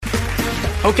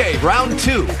Okay, round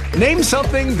two. Name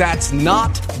something that's not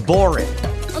boring.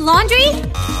 A laundry?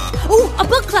 Ooh, a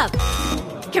book club.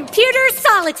 Computer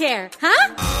solitaire,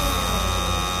 huh?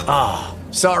 Ah,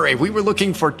 sorry, we were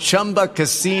looking for Chumba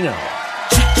Casino.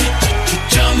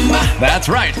 That's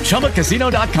right,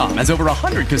 ChumbaCasino.com has over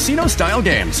 100 casino-style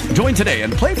games. Join today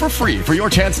and play for free for your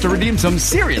chance to redeem some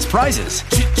serious prizes.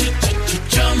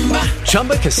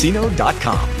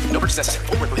 ChumbaCasino.com. No purchase necessary.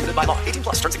 Void where prohibited by law. 18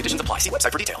 plus. Terms and conditions apply. See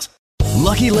website for details.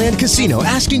 Lucky Land Casino,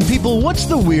 asking people, what's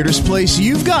the weirdest place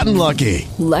you've gotten lucky?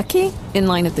 Lucky? In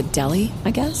line at the deli,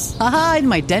 I guess? Aha, in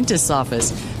my dentist's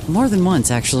office. More than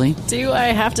once, actually. Do I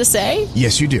have to say?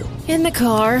 Yes, you do. In the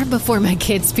car before my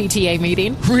kids' PTA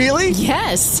meeting. Really?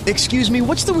 Yes. Excuse me,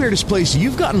 what's the weirdest place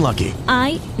you've gotten lucky?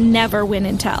 I never win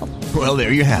and tell. Well,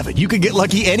 there you have it. You can get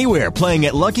lucky anywhere, playing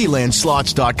at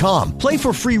LuckyLandSlots.com. Play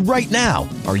for free right now.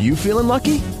 Are you feeling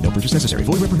lucky? No purchase necessary.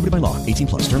 Void where prohibited by law. 18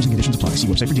 plus. Terms and conditions apply. See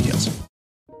website for details.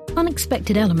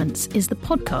 Unexpected Elements is the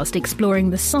podcast exploring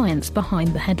the science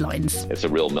behind the headlines. It's a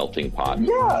real melting pot.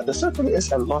 Yeah, there certainly is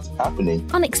a lot happening.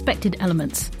 Unexpected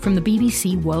Elements from the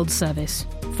BBC World Service.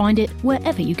 Find it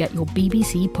wherever you get your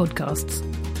BBC podcasts.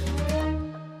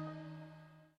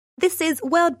 This is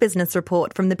World Business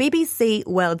Report from the BBC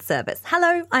World Service.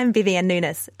 Hello, I'm Vivienne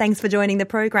Nunes. Thanks for joining the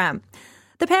programme.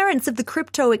 The parents of the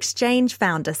crypto exchange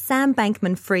founder Sam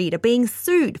Bankman-Fried are being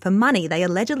sued for money they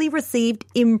allegedly received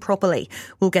improperly.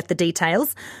 We'll get the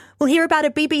details. We'll hear about a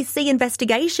BBC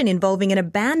investigation involving an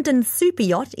abandoned super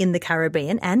yacht in the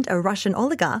Caribbean and a Russian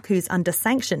oligarch who's under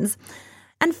sanctions.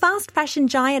 And fast fashion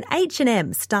giant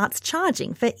H&M starts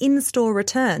charging for in-store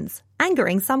returns,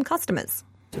 angering some customers.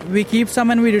 We keep some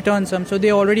and we return some, so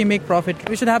they already make profit.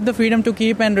 We should have the freedom to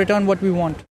keep and return what we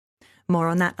want. More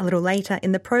on that a little later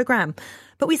in the programme.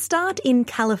 But we start in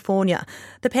California.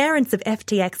 The parents of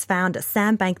FTX founder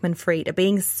Sam Bankman-Fried are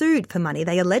being sued for money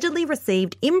they allegedly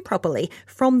received improperly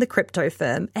from the crypto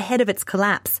firm ahead of its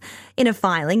collapse. In a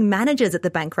filing, managers at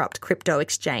the bankrupt crypto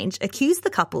exchange accused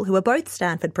the couple, who are both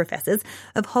Stanford professors,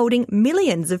 of holding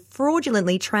millions of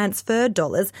fraudulently transferred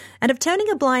dollars and of turning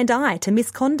a blind eye to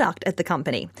misconduct at the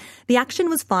company. The action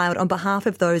was filed on behalf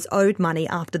of those owed money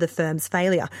after the firm's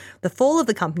failure. The fall of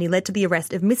the company led to the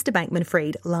arrest of Mr.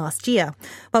 Bankman-Fried last year.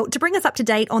 Well, to bring us up to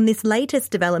date on this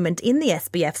latest development in the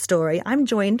SBF story, I'm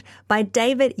joined by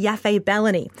David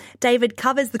Yaffe-Bellany. David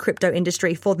covers the crypto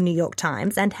industry for the New York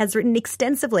Times and has written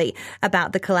extensively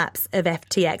about the collapse of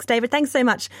FTX. David, thanks so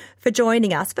much for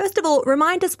joining us. First of all,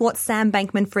 remind us what Sam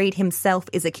Bankman-Fried himself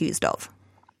is accused of.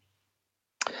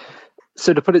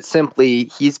 So to put it simply,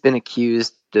 he's been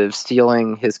accused of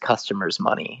stealing his customers'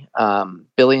 money.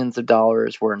 Billions of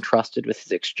dollars were entrusted with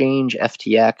his exchange,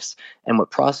 FTX, and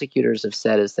what prosecutors have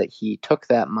said is that he took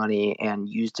that money and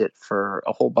used it for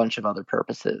a whole bunch of other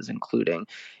purposes, including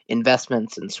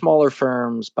investments in smaller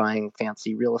firms, buying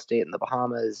fancy real estate in the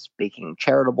Bahamas, making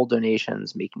charitable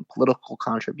donations, making political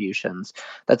contributions.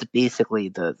 That's basically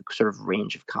the sort of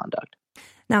range of conduct.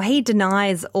 Now, he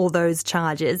denies all those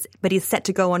charges, but is set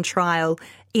to go on trial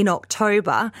in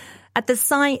October. At the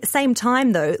same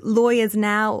time, though, lawyers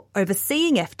now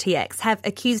overseeing FTX have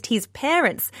accused his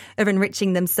parents of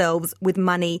enriching themselves with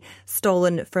money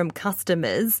stolen from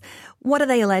customers. What are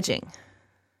they alleging?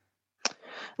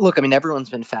 Look, I mean, everyone's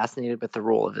been fascinated with the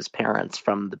role of his parents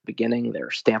from the beginning.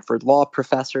 They're Stanford law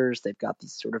professors. They've got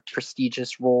these sort of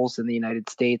prestigious roles in the United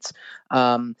States.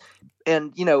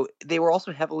 And, you know, they were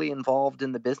also heavily involved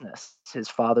in the business. His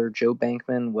father, Joe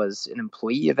Bankman, was an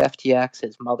employee of FTX.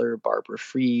 His mother, Barbara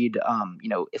Fried,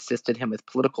 assisted him with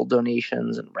political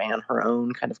donations and ran her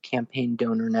own kind of campaign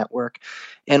donor network.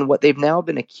 And what they've now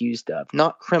been accused of,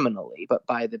 not criminally, but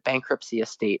by the bankruptcy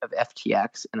estate of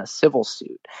FTX in a civil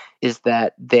suit, is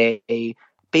that they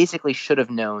basically should have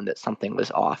known that something was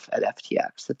off at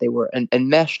FTX, that they were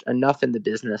enmeshed enough in the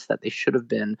business that they should have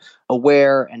been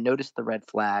aware and noticed the red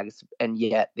flags, and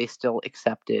yet they still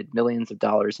accepted millions of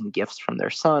dollars in gifts from their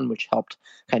son, which helped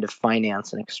kind of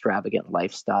finance an extravagant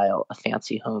lifestyle, a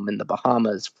fancy home in the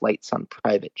Bahamas, flights on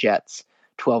private jets,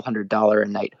 $1,200 a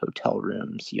night hotel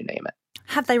rooms, you name it.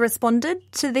 Have they responded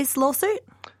to this lawsuit?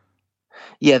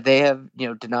 Yeah, they have,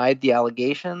 denied the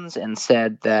allegations and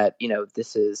said that,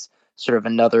 this is sort of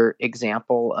another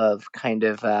example of kind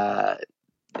of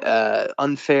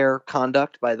unfair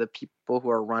conduct by the people who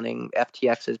are running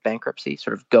FTX's bankruptcy,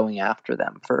 sort of going after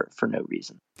them for no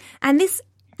reason. And this,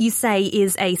 you say,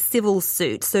 is a civil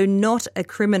suit, so not a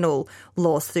criminal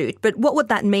lawsuit. But what would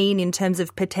that mean in terms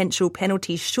of potential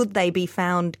penalties should they be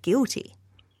found guilty?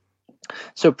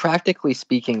 So practically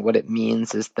speaking, what it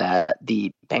means is that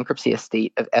the bankruptcy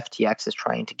estate of FTX is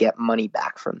trying to get money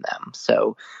back from them.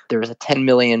 So there was a $10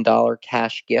 million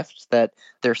cash gift that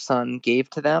their son gave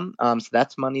to them. So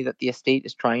that's money that the estate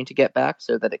is trying to get back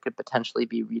so that it could potentially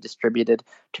be redistributed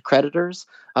to creditors.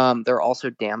 There are also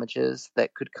damages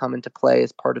that could come into play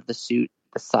as part of the suit.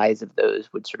 The size of those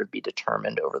would sort of be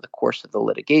determined over the course of the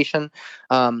litigation.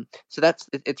 So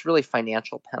it's really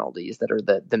financial penalties that are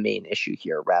the main issue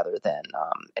here, rather than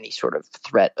any sort of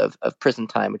threat of prison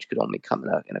time, which could only come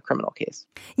in a criminal case.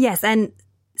 Yes, and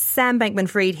Sam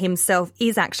Bankman-Fried himself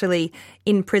is actually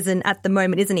in prison at the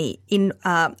moment, isn't he? In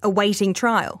awaiting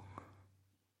trial.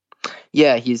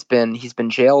 Yeah, he's been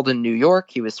jailed in New York.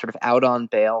 He was sort of out on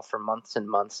bail for months and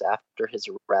months after his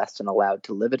arrest and allowed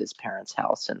to live at his parents'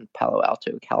 house in Palo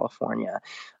Alto, California.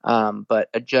 But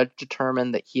a judge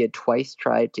determined that he had twice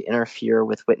tried to interfere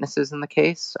with witnesses in the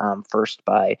case, first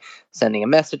by sending a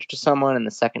message to someone and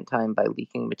the second time by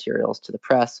leaking materials to the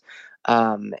press.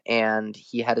 And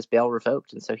he had his bail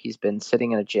revoked. And so he's been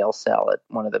sitting in a jail cell at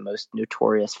one of the most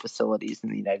notorious facilities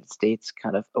in the United States,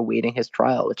 kind of awaiting his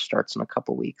trial, which starts in a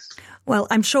couple weeks. Well,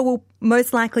 I'm sure we'll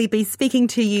most likely be speaking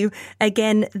to you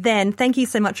again then. Thank you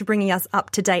so much for bringing us up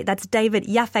to date. That's David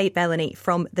Yaffe-Bellany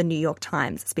from the New York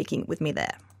Times speaking with me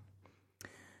there.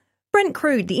 Brent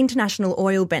crude, the international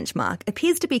oil benchmark,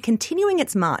 appears to be continuing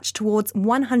its march towards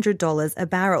 $100 a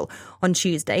barrel. On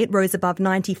Tuesday, it rose above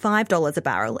 $95 a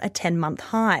barrel, a 10-month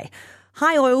high.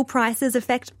 High oil prices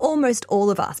affect almost all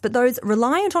of us, but those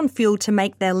reliant on fuel to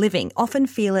make their living often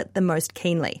feel it the most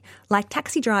keenly, like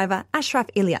taxi driver Ashraf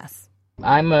Ilyas.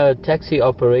 I'm a taxi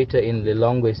operator in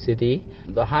Lilongwe City.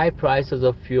 The high prices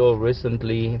of fuel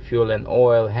recently, fuel and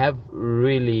oil, have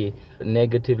really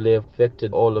negatively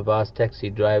affected all of us taxi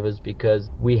drivers because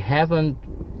we haven't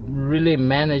really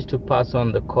managed to pass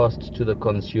on the cost to the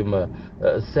consumer.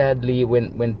 Sadly,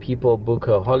 when people book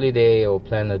a holiday or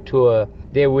plan a tour,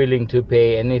 they're willing to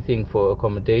pay anything for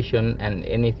accommodation and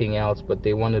anything else, but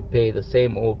they want to pay the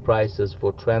same old prices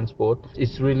for transport.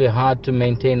 It's really hard to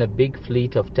maintain a big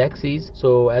fleet of taxis.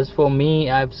 So as for me,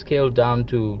 I've scaled down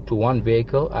to one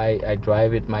vehicle. I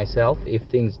drive it myself. If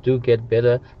things do get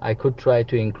better, I could try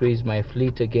to increase my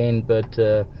fleet again, but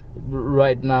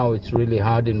right now it's really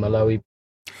hard in Malawi.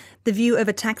 The view of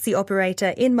a taxi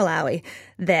operator in Malawi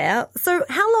there. So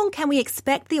how long can we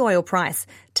expect the oil price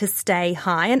to stay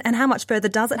high, and how much further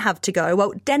does it have to go?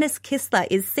 Well, Dennis Kistler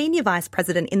is Senior Vice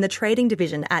President in the Trading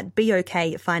Division at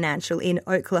BOK Financial in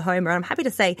Oklahoma. I'm happy to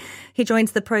say he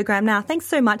joins the program now. Thanks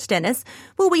so much, Dennis.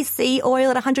 Will we see oil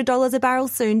at $100 a barrel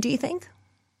soon, do you think?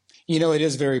 You know, it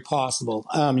is very possible.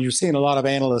 You're seeing a lot of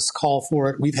analysts call for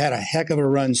it. We've had a heck of a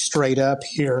run straight up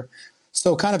here.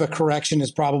 So kind of a correction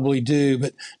is probably due,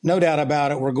 but no doubt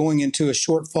about it, we're going into a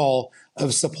shortfall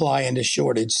of supply and a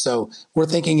shortage. So we're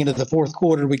thinking into the fourth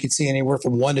quarter, we could see anywhere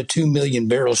from 1 to 2 million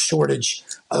barrels shortage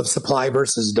of supply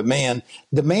versus demand.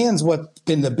 Demand's what's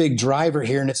been the big driver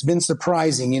here, and it's been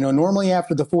surprising. You know, normally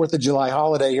after the 4th of July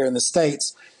holiday here in the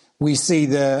States, we see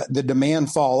the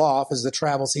demand fall off as the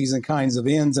travel season kind of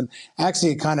ends. And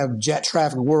actually, it kind of jet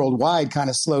traffic worldwide kind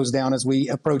of slows down as we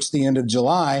approach the end of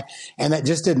July. And that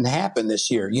just didn't happen this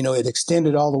year. You know, it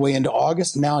extended all the way into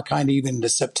August and now kind of even into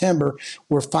September.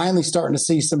 We're finally starting to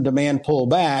see some demand pull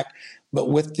back. But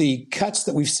with the cuts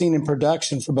that we've seen in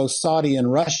production for both Saudi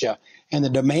and Russia and the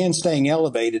demand staying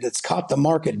elevated, it's caught the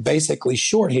market basically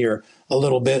short here a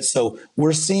little bit. So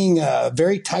we're seeing a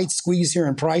very tight squeeze here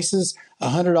in prices.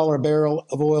 $100 a barrel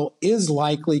of oil is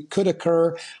likely, could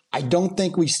occur. I don't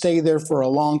think we stay there for a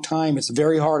long time. It's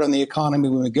very hard on the economy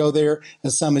when we go there,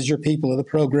 as some as your people of the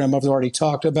program have already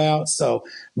talked about. So,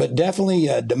 but definitely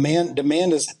demand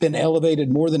has been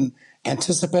elevated more than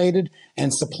anticipated,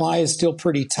 and supply is still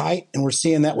pretty tight. And we're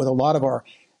seeing that with a lot of our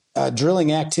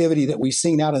drilling activity that we've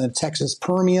seen out in the Texas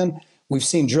Permian. We've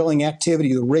seen drilling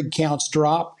activity, the rig counts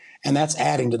drop, and that's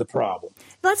adding to the problem.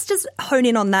 Let's just hone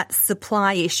in on that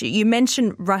supply issue. You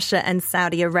mentioned Russia and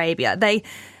Saudi Arabia. They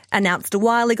announced a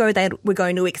while ago they were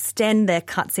going to extend their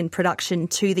cuts in production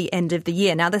to the end of the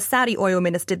year. Now, the Saudi oil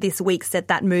minister this week said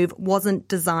that move wasn't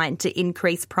designed to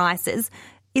increase prices.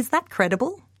 Is that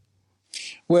credible?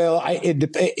 Well, in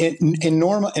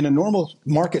a normal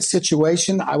market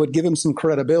situation, I would give him some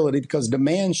credibility because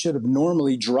demand should have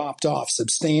normally dropped off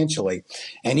substantially.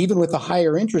 And even with the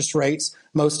higher interest rates,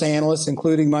 most analysts,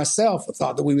 including myself,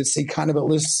 thought that we would see kind of a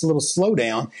little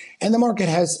slowdown. And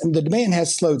the demand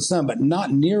has slowed some, but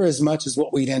not near as much as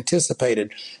what we'd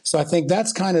anticipated. So I think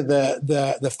that's kind of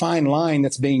the fine line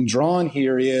that's being drawn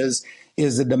here is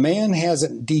the demand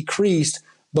hasn't decreased,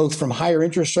 both from higher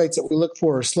interest rates that we look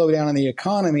for or slowdown in the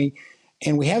economy,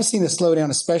 And we have seen a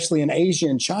slowdown, especially in Asia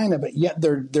and China, but yet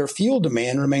their fuel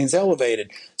demand remains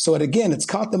elevated. So it's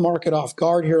caught the market off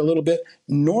guard here a little bit.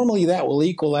 Normally that will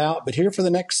equal out, but here for the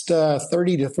next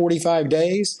 30 to 45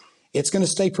 days, it's going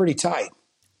to stay pretty tight.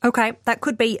 Okay, that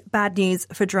could be bad news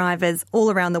for drivers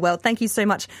all around the world. Thank you so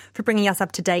much for bringing us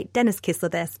up to date. Dennis Kissler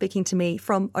there speaking to me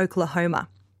from Oklahoma.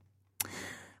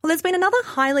 Well, there's been another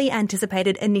highly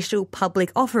anticipated initial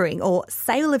public offering or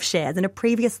sale of shares in a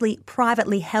previously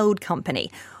privately held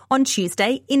company. On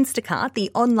Tuesday, Instacart,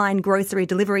 the online grocery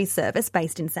delivery service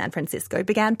based in San Francisco,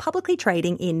 began publicly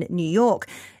trading in New York.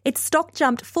 Its stock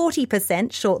jumped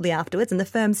 40% shortly afterwards, and the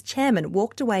firm's chairman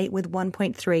walked away with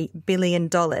 $1.3 billion.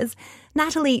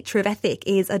 Natalie Trevethik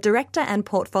is a director and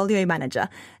portfolio manager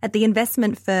at the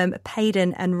investment firm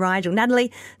Payden and Rigel.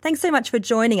 Natalie, thanks so much for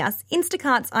joining us.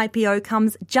 Instacart's IPO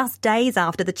comes just days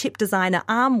after the chip designer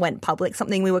ARM went public,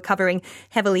 something we were covering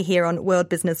heavily here on World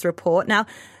Business Report. Now,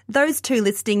 those two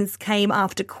listings came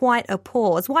after quite a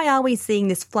pause. Why are we seeing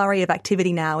this flurry of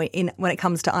activity now when it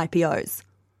comes to IPOs?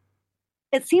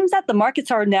 It seems that the markets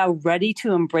are now ready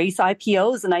to embrace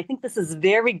IPOs, and I think this is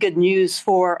very good news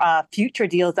for future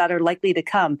deals that are likely to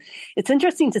come. It's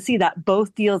interesting to see that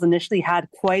both deals initially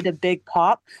had quite a big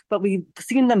pop, but we've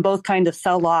seen them both kind of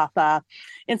sell off.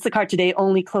 Instacart today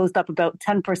only closed up about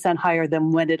 10% higher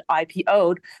than when it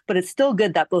IPO'd, but it's still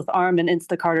good that both ARM and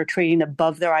Instacart are trading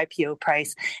above their IPO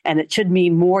price, and it should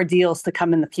mean more deals to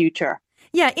come in the future.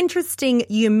 Yeah, interesting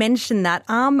you mentioned that.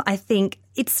 I think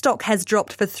its stock has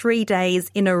dropped for 3 days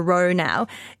in a row now.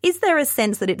 Is there a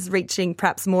sense that it's reaching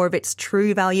perhaps more of its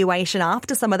true valuation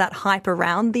after some of that hype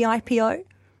around the IPO?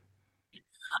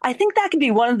 I think that could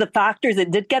be one of the factors.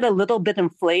 It did get a little bit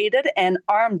inflated, and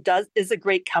ARM is a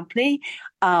great company,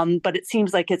 but it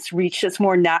seems like it's reached its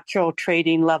more natural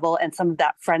trading level, and some of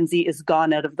that frenzy is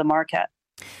gone out of the market.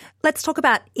 Let's talk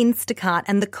about Instacart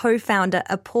and the co-founder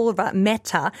Apoorva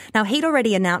Mehta. Now, he'd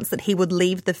already announced that he would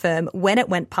leave the firm when it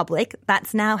went public.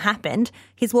 That's now happened.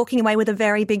 He's walking away with a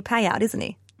very big payout, isn't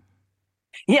he?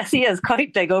 Yes, he is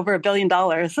quite big, over $1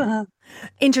 billion.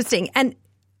 Interesting. And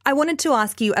I wanted to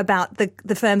ask you about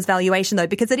the firm's valuation, though,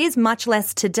 because it is much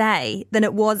less today than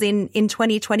it was in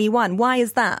 2021. Why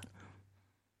is that?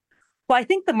 Well, I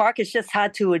think the market's just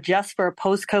had to adjust for a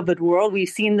post-COVID world. We've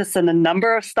seen this in a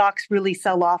number of stocks really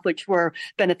sell off, which were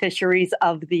beneficiaries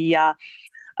of the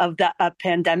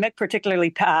pandemic,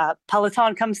 particularly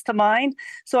Peloton comes to mind.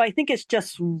 So I think it's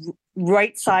just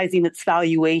right-sizing its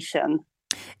valuation.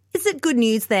 Is it good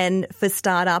news then for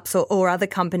startups or other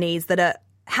companies that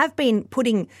have been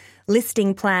putting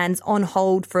listing plans on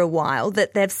hold for a while,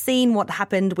 that they've seen what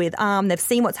happened with ARM, they've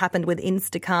seen what's happened with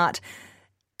Instacart?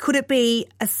 Could it be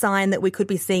a sign that we could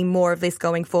be seeing more of this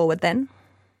going forward then?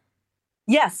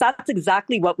 Yes, that's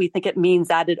exactly what we think it means,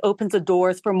 that it opens the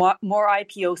doors for more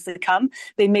IPOs to come.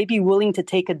 They may be willing to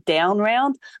take a down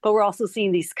round, but we're also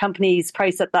seeing these companies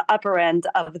price at the upper end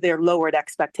of their lowered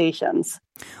expectations.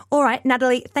 All right,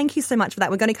 Natalie, thank you so much for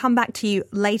that. We're going to come back to you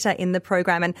later in the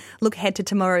program and look ahead to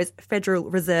tomorrow's Federal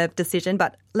Reserve decision,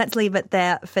 but let's leave it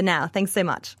there for now. Thanks so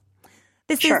much.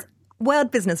 This is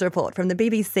World Business Report from the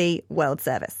BBC World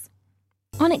Service.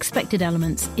 Unexpected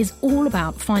Elements is all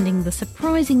about finding the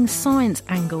surprising science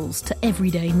angles to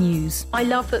everyday news. I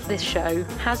love that this show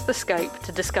has the scope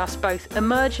to discuss both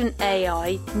emergent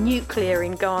AI, nuclear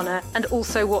in Ghana, and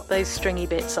also what those stringy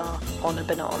bits are on a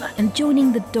banana. And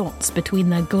joining the dots between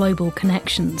their global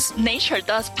connections. Nature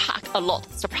does pack a lot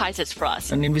of surprises for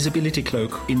us. An invisibility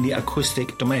cloak in the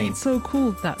acoustic domain. So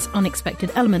cool. That's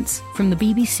Unexpected Elements from the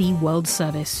BBC World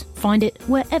Service. Find it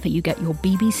wherever you get your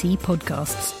BBC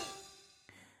podcasts.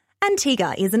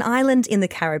 Antigua is an island in the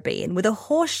Caribbean with a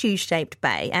horseshoe-shaped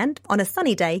bay and, on a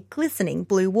sunny day, glistening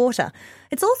blue water.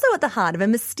 It's also at the heart of a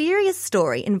mysterious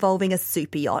story involving a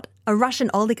super yacht, a Russian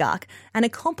oligarch, and a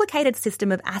complicated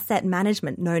system of asset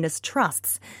management known as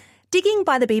trusts. Digging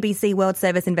by the BBC World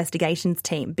Service Investigations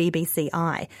team,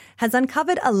 BBCI, has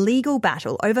uncovered a legal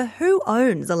battle over who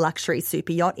owns a luxury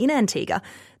super yacht in Antigua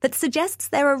that suggests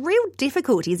there are real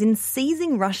difficulties in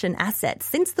seizing Russian assets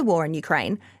since the war in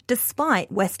Ukraine,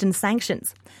 despite Western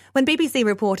sanctions. When BBC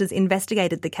reporters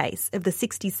investigated the case of the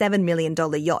 $67 million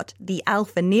yacht, the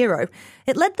Alfa Nero,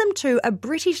 it led them to a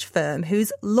British firm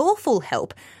whose lawful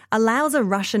help allows a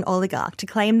Russian oligarch to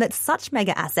claim that such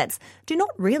mega assets do not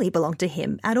really belong to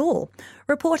him at all.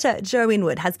 Reporter Joe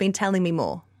Inwood has been telling me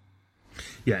more.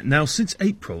 Yeah, now since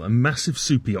April, a massive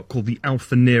super yacht called the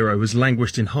Alfa Nero has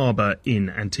languished in harbour in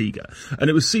Antigua, and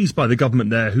it was seized by the government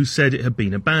there, who said it had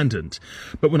been abandoned.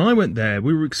 But when I went there,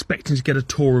 we were expecting to get a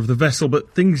tour of the vessel,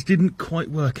 but things didn't quite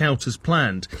work out as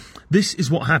planned. This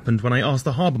is what happened when I asked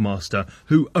the harbour master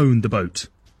who owned the boat.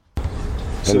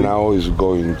 And now he's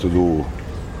going to do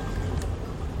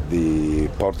the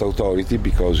Port Authority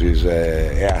because it's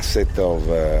an asset of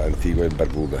Antigua and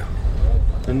Barbuda.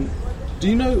 And do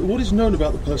you know what is known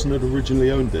about the person that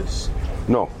originally owned this?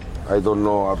 No, I don't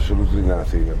know absolutely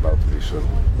nothing about this one.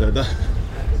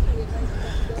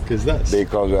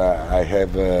 Because I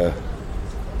have to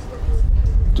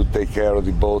take care of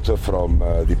the boat from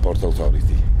the Port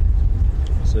Authority.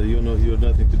 So you have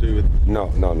nothing to do with it?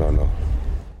 No.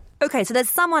 Okay, so there's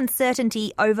some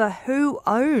uncertainty over who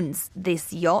owns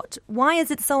this yacht. Why is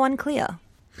it so unclear?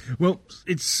 Well,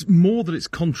 it's more that it's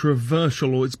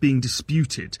controversial or it's being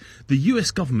disputed. The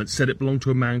US government said it belonged to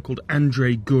a man called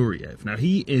Andrei Guriev. Now,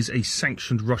 he is a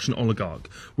sanctioned Russian oligarch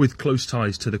with close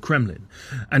ties to the Kremlin.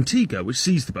 Antigua, which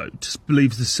seized the boat,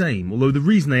 believes the same, although the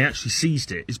reason they actually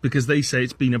seized it is because they say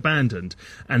it's been abandoned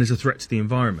and is a threat to the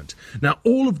environment. Now,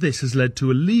 all of this has led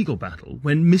to a legal battle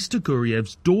when Mr.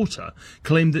 Guriev's daughter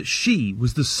claimed that she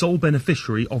was the sole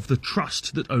beneficiary of the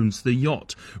trust that owns the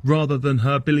yacht, rather than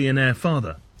her billionaire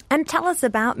father. And tell us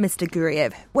about Mr.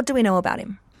 Guriev. What do we know about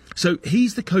him? So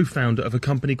he's the co-founder of a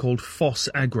company called Foss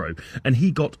Agro, and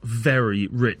he got very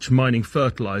rich mining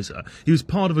fertilizer. He was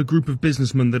part of a group of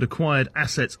businessmen that acquired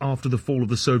assets after the fall of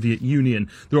the Soviet Union.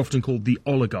 They're often called the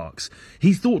oligarchs.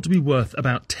 He's thought to be worth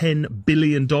about $10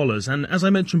 billion, and as I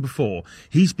mentioned before,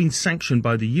 he's been sanctioned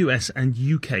by the US and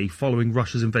UK following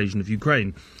Russia's invasion of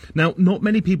Ukraine. Now, not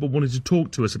many people wanted to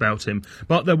talk to us about him,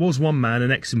 but there was one man,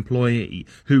 an ex-employee,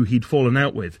 who he'd fallen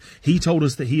out with. He told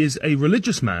us that he is a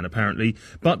religious man, apparently,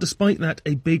 but despite that,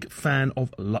 a big fan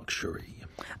of luxury.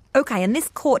 Okay, and this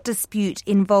court dispute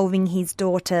involving his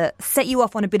daughter set you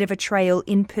off on a bit of a trail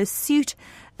in pursuit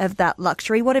of that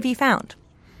luxury. What have you found?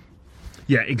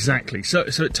 Yeah, exactly. So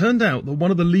it turned out that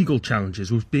one of the legal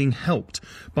challenges was being helped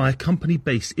by a company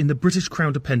based in the British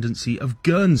Crown dependency of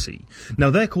Guernsey. Now,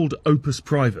 they're called Opus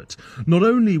Private. Not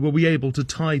only were we able to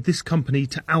tie this company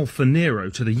to Alfa Nero,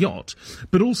 to the yacht,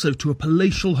 but also to a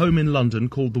palatial home in London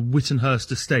called the Whittenhurst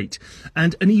Estate,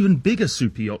 and an even bigger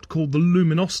super yacht called the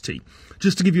Luminosity.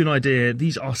 Just to give you an idea,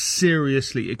 these are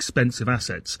seriously expensive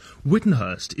assets.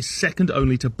 Whittenhurst is second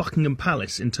only to Buckingham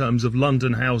Palace in terms of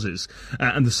London houses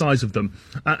and the size of them.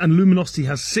 And Luminosity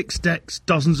has 6 decks,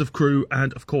 dozens of crew,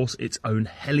 and, of course, its own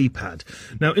helipad.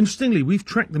 Now, interestingly, we've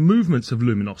tracked the movements of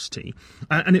Luminosity,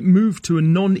 and it moved to a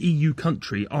non-EU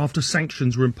country after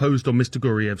sanctions were imposed on Mr.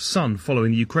 Guriev's son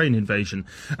following the Ukraine invasion.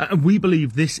 And we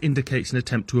believe this indicates an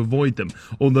attempt to avoid them,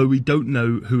 although we don't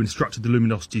know who instructed the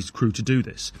Luminosity's crew to do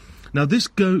this. Now, this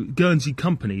Guernsey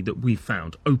company that we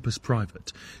found, Opus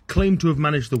Private, claimed to have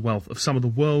managed the wealth of some of the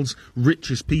world's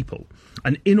richest people.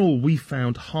 And in all, we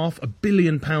found £500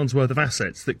 million worth of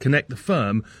assets that connect the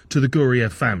firm to the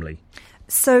Guriev family.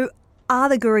 So are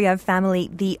the Guriev family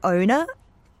the owner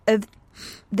of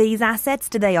these assets?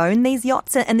 Do they own these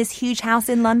yachts and this huge house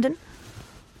in London?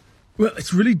 Well,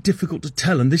 it's really difficult to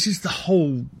tell, and this is the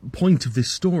whole point of this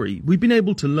story. We've been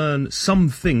able to learn some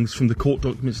things from the court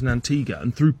documents in Antigua,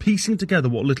 and through piecing together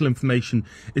what little information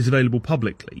is available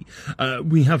publicly,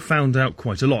 we have found out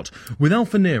quite a lot. With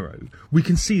Alfa Nero, we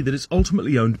can see that it's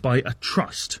ultimately owned by a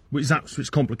trust, which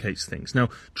complicates things. Now,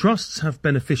 trusts have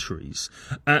beneficiaries,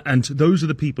 and those are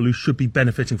the people who should be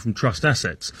benefiting from trust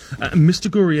assets.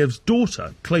 Mr. Guriev's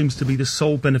daughter claims to be the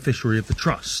sole beneficiary of the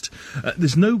trust.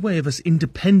 There's no way of us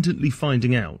independently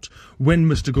finding out when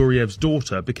Mr. Guriev's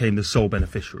daughter became the sole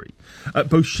beneficiary.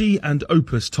 Both she and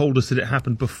Opus told us that it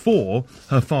happened before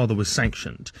her father was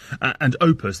sanctioned. And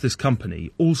Opus, this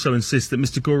company, also insists that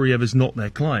Mr. Guriev is not their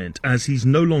client, as he's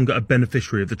no longer a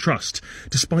beneficiary of the trust,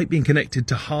 despite being connected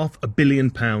to £500 million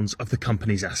of the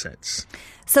company's assets.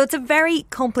 So it's a very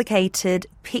complicated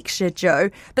picture, Joe,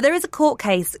 but there is a court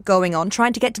case going on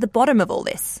trying to get to the bottom of all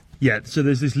this. Yeah, so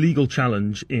there's this legal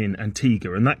challenge in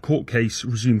Antigua, and that court case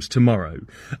resumes tomorrow,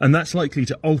 and that's likely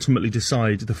to ultimately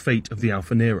decide the fate of the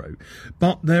Alfa Nero.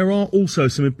 But there are also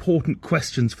some important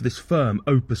questions for this firm,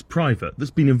 Opus Private, that's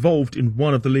been involved in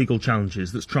one of the legal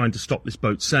challenges that's trying to stop this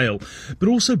boat's sail, but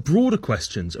also broader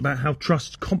questions about how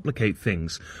trusts complicate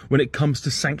things when it comes to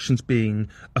sanctions being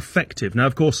effective. Now,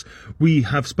 of course, we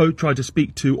have tried to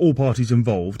speak to all parties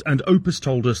involved, and Opus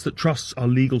told us that trusts are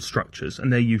legal structures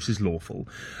and their use is lawful,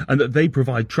 and that they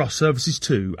provide trust services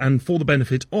to and for the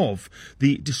benefit of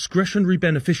the discretionary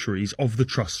beneficiaries of the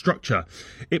trust structure.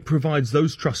 It provides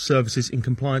those trust services in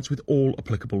compliance with all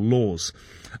applicable laws.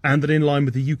 And that in line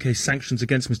with the UK sanctions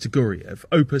against Mr. Guriev,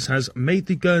 Opus has made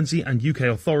the Guernsey and UK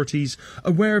authorities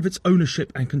aware of its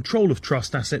ownership and control of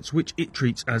trust assets which it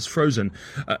treats as frozen.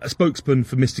 A spokesman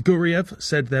for Mr. Guriev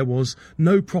said there was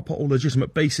no proper or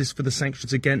legitimate basis for the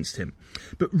sanctions against him.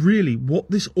 But really,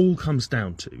 what this all comes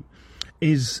down to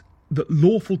is that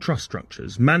lawful trust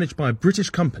structures managed by a British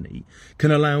company can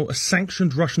allow a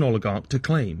sanctioned Russian oligarch to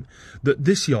claim that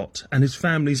this yacht and his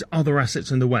family's other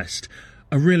assets in the West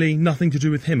are really nothing to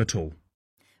do with him at all.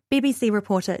 BBC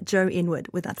reporter Joe Inwood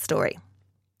with that story.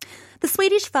 The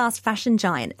Swedish fast fashion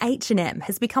giant H&M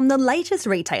has become the latest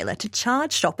retailer to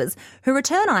charge shoppers who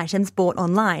return items bought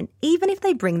online, even if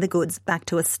they bring the goods back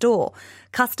to a store.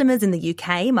 Customers in the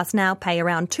UK must now pay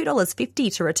around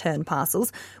 $2.50 to return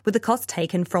parcels, with the cost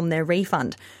taken from their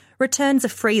refund. Returns are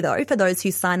free, though, for those who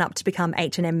sign up to become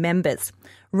H&M members.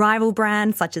 Rival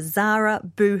brands such as Zara,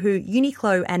 Boohoo,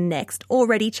 Uniqlo and Next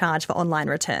already charge for online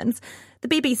returns. The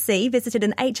BBC visited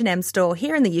an H&M store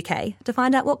here in the UK to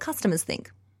find out what customers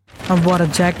think. I've bought a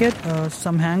jacket,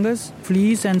 some hangers,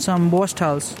 fleece and some wash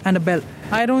towels and a belt.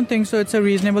 I don't think so it's a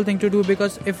reasonable thing to do,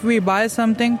 because if we buy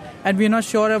something and we're not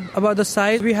sure about the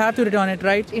size, we have to return it,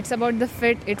 right? It's about the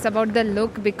fit, it's about the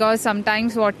look, because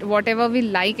sometimes whatever we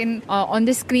like on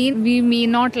the screen, we may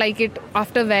not like it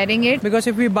after wearing it. Because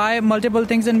if we buy multiple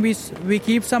things and we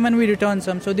keep some and we return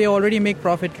some, so they already make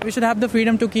profit. We should have the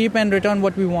freedom to keep and return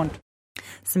what we want.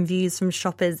 Some views from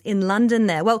shoppers in London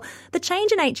there. Well, the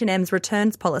change in H&M's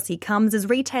returns policy comes as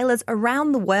retailers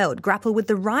around the world grapple with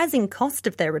the rising cost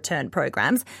of their return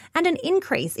programs and an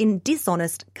increase in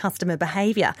dishonest customer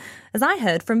behaviour. As I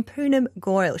heard from Poonam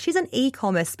Goyal, she's an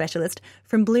e-commerce specialist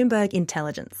from Bloomberg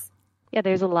Intelligence. Yeah,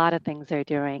 there's a lot of things they're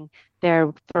doing.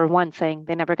 They're, for one, saying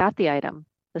they never got the item.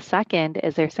 The second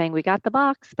is they're saying we got the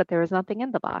box, but there was nothing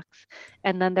in the box.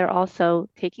 And then they're also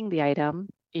taking the item,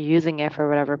 using it for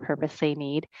whatever purpose they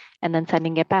need, and then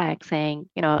sending it back saying,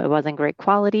 it wasn't great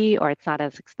quality, or it's not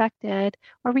as expected,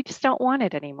 or we just don't want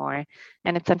it anymore.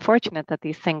 And it's unfortunate that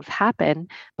these things happen,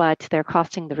 but they're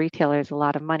costing the retailers a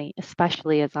lot of money,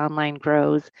 especially as online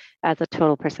grows as a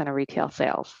total percent of retail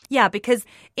sales. Yeah, because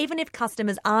even if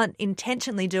customers aren't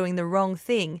intentionally doing the wrong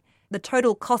thing, the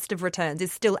total cost of returns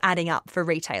is still adding up for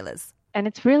retailers. And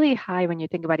it's really high when you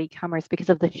think about e-commerce because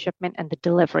of the shipment and the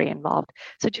delivery involved.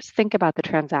 So just think about the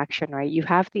transaction, right? You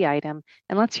have the item,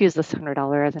 and let's use this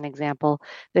 $100 as an example.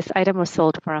 This item was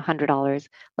sold for $100.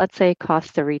 Let's say it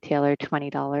costs the retailer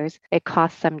 $20. It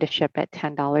costs them to ship at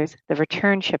 $10. The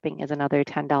return shipping is another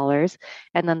 $10.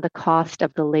 And then the cost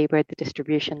of the labor, the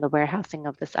distribution, the warehousing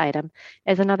of this item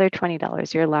is another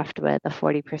 $20. You're left with a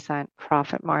 40%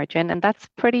 profit margin. And that's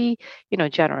pretty,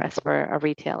 generous for a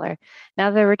retailer.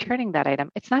 Now they're returning that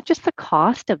item. It's not just the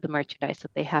cost of the merchandise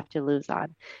that they have to lose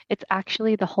on. It's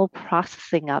actually the whole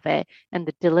processing of it and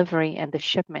the delivery and the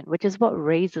shipment, which is what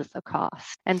raises the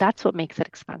cost. And that's what makes it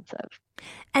expensive.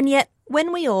 And yet,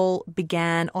 when we all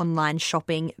began online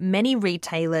shopping, many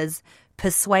retailers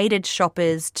persuaded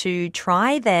shoppers to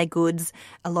try their goods.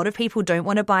 A lot of people don't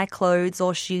want to buy clothes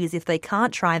or shoes if they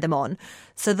can't try them on.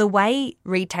 So the way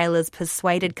retailers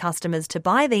persuaded customers to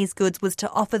buy these goods was to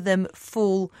offer them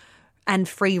full and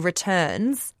free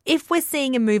returns. If we're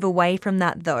seeing a move away from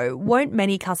that, though, won't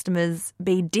many customers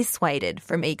be dissuaded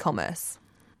from e-commerce?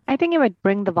 I think it would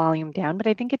bring the volume down, but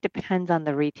I think it depends on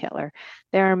the retailer.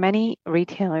 There are many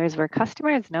retailers where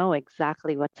customers know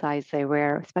exactly what size they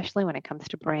wear, especially when it comes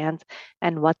to brands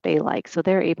and what they like. So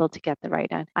they're able to get the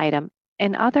right item.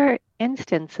 In other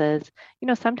instances,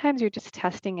 sometimes you're just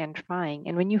testing and trying.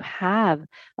 And when you have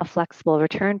a flexible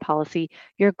return policy,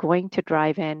 you're going to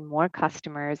drive in more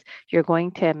customers. You're going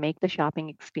to make the shopping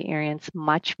experience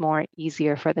much more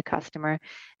easier for the customer.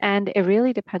 And it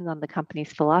really depends on the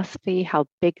company's philosophy, how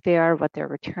big they are, what their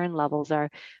return levels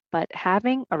are. But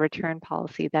having a return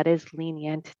policy that is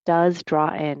lenient does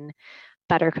draw in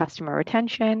better customer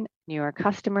retention, newer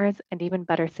customers, and even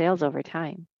better sales over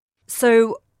time.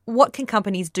 So what can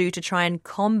companies do to try and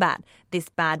combat this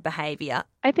bad behaviour?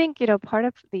 I think, part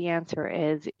of the answer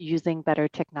is using better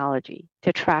technology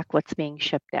to track what's being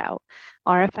shipped out.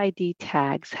 RFID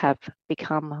tags have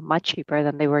become much cheaper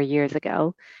than they were years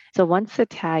ago. So once the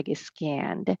tag is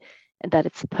scanned and that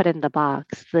it's put in the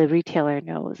box, the retailer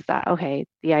knows that, okay,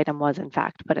 the item was in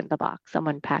fact put in the box.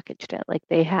 Someone packaged it. Like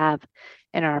they have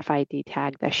an RFID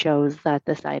tag that shows that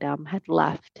this item had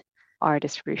left our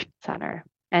distribution center.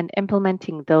 And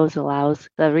implementing those allows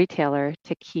the retailer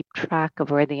to keep track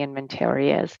of where the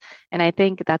inventory is. And I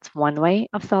think that's one way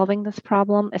of solving this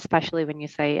problem, especially when you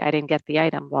say, I didn't get the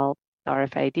item. Well, the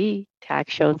RFID tag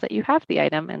shows that you have the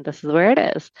item and this is where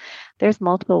it is. There's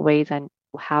multiple ways on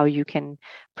how you can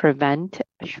prevent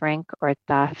shrink or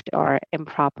theft or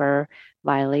improper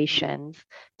violations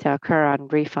to occur on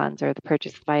refunds or the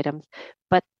purchase of items,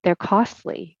 but they're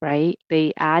costly, right?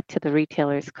 They add to the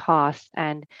retailer's costs,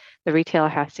 and the retailer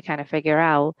has to kind of figure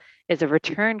out, is a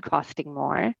return costing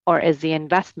more, or is the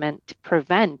investment to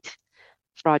prevent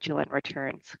fraudulent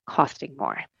returns costing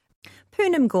more?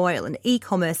 Poonam Goyal, an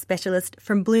e-commerce specialist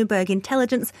from Bloomberg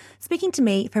Intelligence, speaking to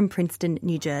me from Princeton,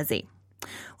 New Jersey.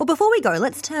 Well, before we go,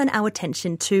 let's turn our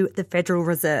attention to the Federal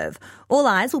Reserve. All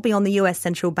eyes will be on the US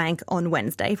Central Bank on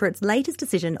Wednesday for its latest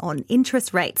decision on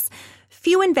interest rates.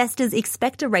 Few investors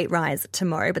expect a rate rise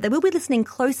tomorrow, but they will be listening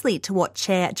closely to what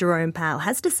Chair Jerome Powell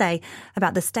has to say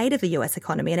about the state of the US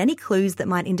economy and any clues that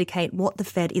might indicate what the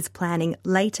Fed is planning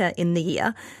later in the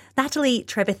year. Natalie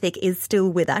Trevithick is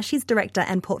still with us. She's Director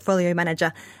and Portfolio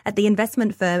Manager at the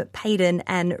investment firm Payden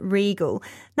and Regal.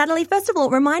 Natalie, first of all,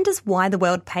 remind us why the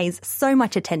world pays so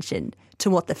much attention to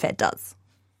what the Fed does.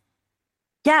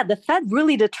 Yeah, the Fed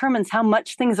really determines how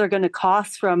much things are going to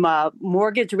cost, from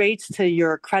mortgage rates to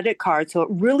your credit card. So it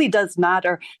really does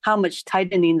matter how much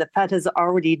tightening the Fed has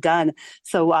already done.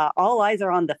 So all eyes are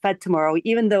on the Fed tomorrow,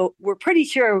 even though we're pretty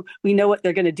sure we know what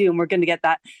they're going to do and we're going to get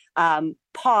that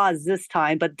pause this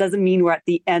time, but doesn't mean we're at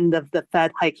the end of the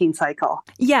Fed hiking cycle.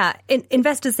 Yeah,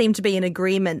 investors seem to be in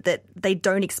agreement that they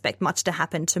don't expect much to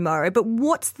happen tomorrow. But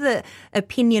what's the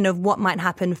opinion of what might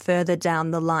happen further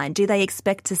down the line? Do they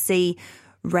expect to see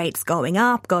rates going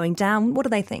up, going down? What do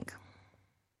they think?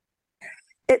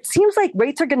 It seems like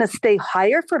rates are going to stay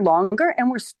higher for longer, and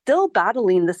we're still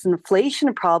battling this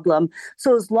inflation problem.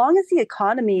 So as long as the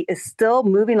economy is still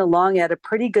moving along at a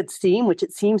pretty good steam, which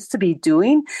it seems to be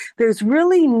doing, there's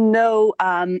really no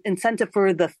incentive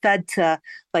for the Fed to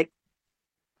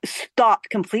stop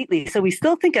completely. So we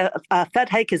still think a Fed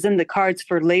hike is in the cards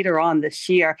for later on this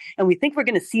year, and we think we're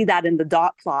going to see that in the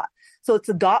dot plot. So it's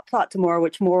a dot plot tomorrow,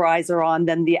 which more eyes are on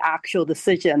than the actual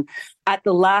decision. At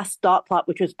the last dot plot,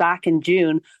 which was back in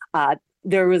June,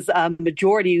 there was a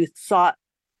majority who saw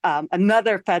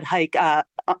another Fed hike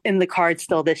in the cards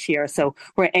still this year. So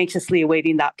we're anxiously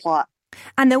awaiting that plot.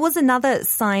 And there was another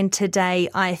sign today,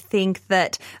 I think,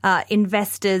 that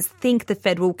investors think the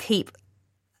Fed will keep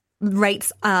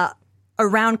rates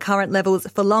around current levels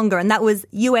for longer, and that was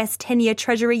US 10-year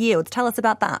Treasury yields. Tell us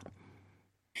about that.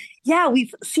 Yeah,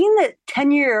 we've seen the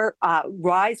 10-year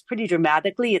rise pretty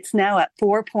dramatically. It's now at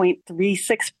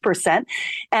 4.36%.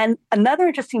 And another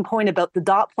interesting point about the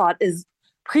dot plot is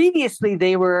previously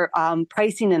they were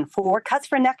pricing in 4 cuts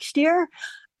for next year.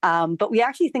 But we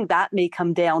actually think that may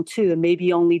come down too, and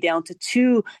maybe only down to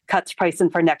 2 cuts pricing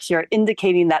for next year,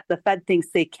 indicating that the Fed thinks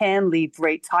they can leave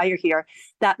rates higher here.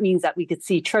 That means that we could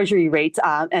see Treasury rates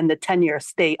and the 10-year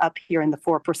stay up here in the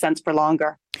 4% for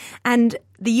longer. And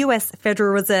the US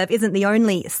Federal Reserve isn't the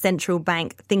only central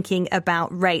bank thinking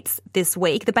about rates this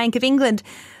week. The Bank of England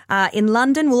in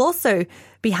London will also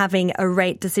be having a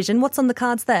rate decision. What's on the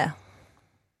cards there?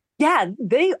 Yeah,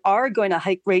 they are going to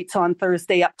hike rates on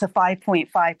Thursday up to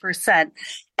 5.5%.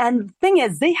 And the thing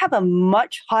is, they have a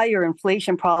much higher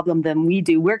inflation problem than we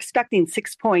do. We're expecting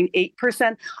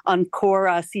 6.8% on core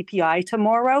CPI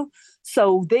tomorrow.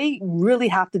 So they really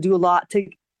have to do a lot to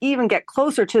even get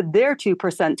closer to their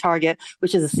 2% target,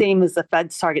 which is the same as the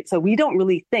Fed's target. So we don't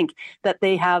really think that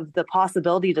they have the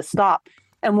possibility to stop.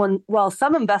 And while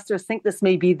some investors think this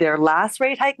may be their last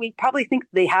rate hike, we probably think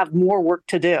they have more work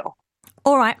to do.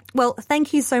 All right. Well,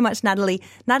 thank you so much, Natalie.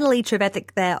 Natalie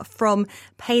Trevithick there from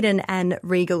Payden and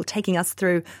Regal, taking us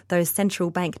through those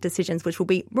central bank decisions, which we'll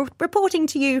be reporting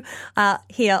to you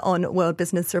here on World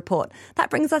Business Report. That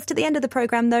brings us to the end of the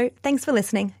program, though. Thanks for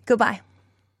listening. Goodbye.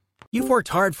 You've worked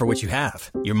hard for what you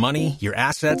have. Your money, your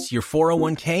assets, your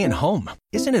 401k, and home.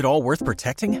 Isn't it all worth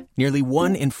protecting? Nearly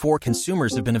 1 in 4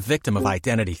 consumers have been a victim of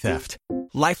identity theft.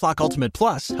 LifeLock Ultimate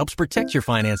Plus helps protect your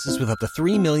finances with up to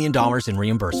 $3 million in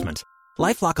reimbursement.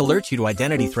 LifeLock alerts you to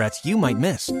identity threats you might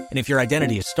miss. And if your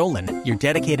identity is stolen, your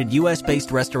dedicated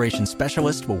U.S.-based restoration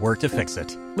specialist will work to fix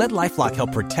it. Let LifeLock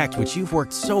help protect what you've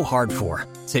worked so hard for.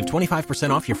 Save 25%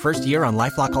 off your first year on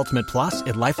LifeLock Ultimate Plus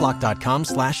at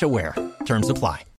LifeLock.com/aware. Terms apply.